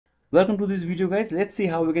Welcome to this video, guys. Let's see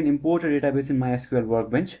how we can import a database in MySQL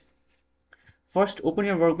Workbench. First, open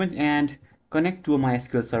your Workbench and connect to a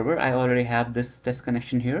MySQL server. I already have this test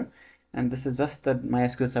connection here, and this is just the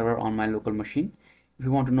MySQL server on my local machine. If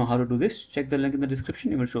you want to know how to do this, check the link in the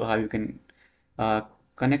description. It will show how you can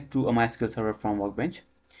connect to a MySQL server from Workbench.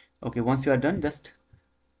 Okay, once you are done, just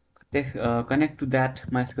connect to that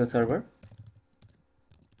MySQL server.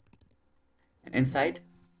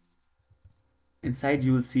 Inside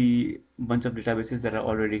you will see a bunch of databases that are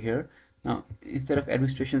already here. Now instead of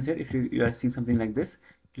administrations here, if you are seeing something like this,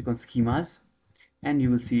 click on schemas and you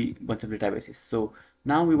will see a bunch of databases. So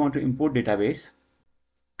now we want to import database.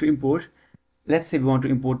 To import, let's say we want to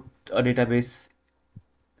import a database.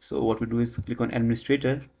 So what we do is click on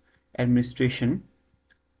administration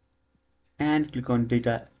and click on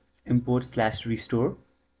data import/restore.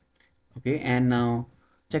 Okay, and now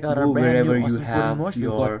check out go our brand wherever new you awesome have coding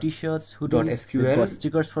your We've got t-shirts, hoodies, .sql we've got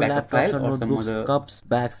stickers for laptops or notebooks, cups,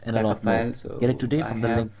 bags, and a lot more. So get it today from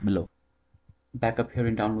the link below. Backup here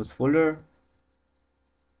in downloads folder.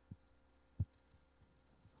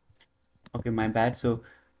 Okay, my bad. So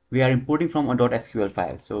we are importing from a .sql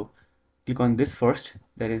file. So click on this first,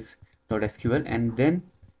 that is .sql, and then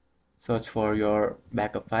search for your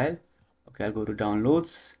backup file. Okay, I'll go to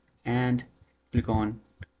downloads and click on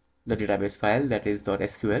the database file, that is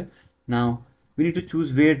 .sql. Now we need to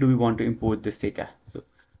choose where do we want to import this data. So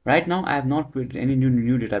right now I have not created any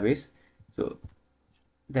new database, so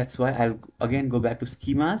that's why I'll again go back to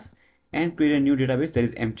schemas and create a new database that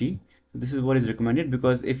is empty. So this is what is recommended,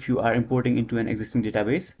 because if you are importing into an existing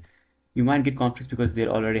database, you might get conflicts because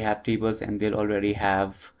they'll already have tables and they'll already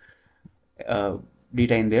have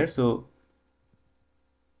data in there. So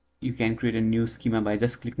you can create a new schema by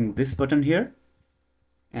just clicking this button here,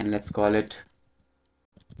 and let's call it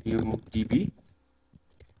new DB.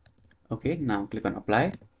 Okay, now click on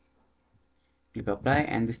apply. Click apply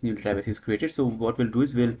and this new database is created. So what we'll do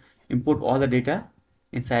is we'll import all the data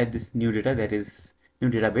inside this new data, that is new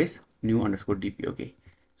database, new_DB. Okay,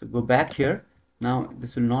 so go back here. Now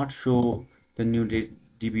this will not show the new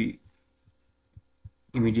DB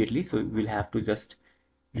immediately, so we'll have to just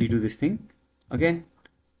redo this thing again.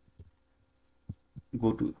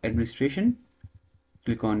 Go to administration,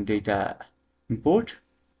 click on data import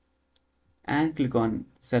and click on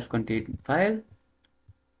self-contained file.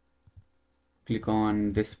 Click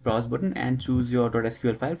on this browse button and choose your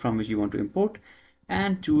 .sql file from which you want to import,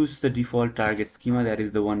 and choose the default target schema, that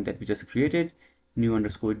is the one that we just created,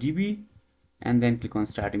 new_DB, and then click on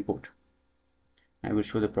start import. I will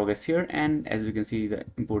show the progress here, and as you can see the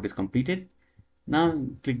import is completed. Now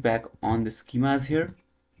click back on the schemas here,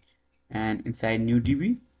 and inside new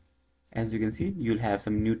DB, as you can see, you'll have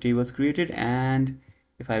some new tables created, and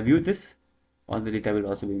if I view this, all the data will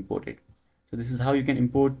also be imported. So this is how you can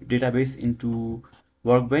import database into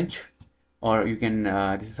Workbench, or you can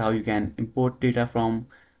this is how you can import data from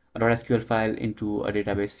a .sql file into a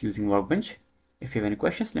database using Workbench. If you have any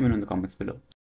questions, let me know in the comments below.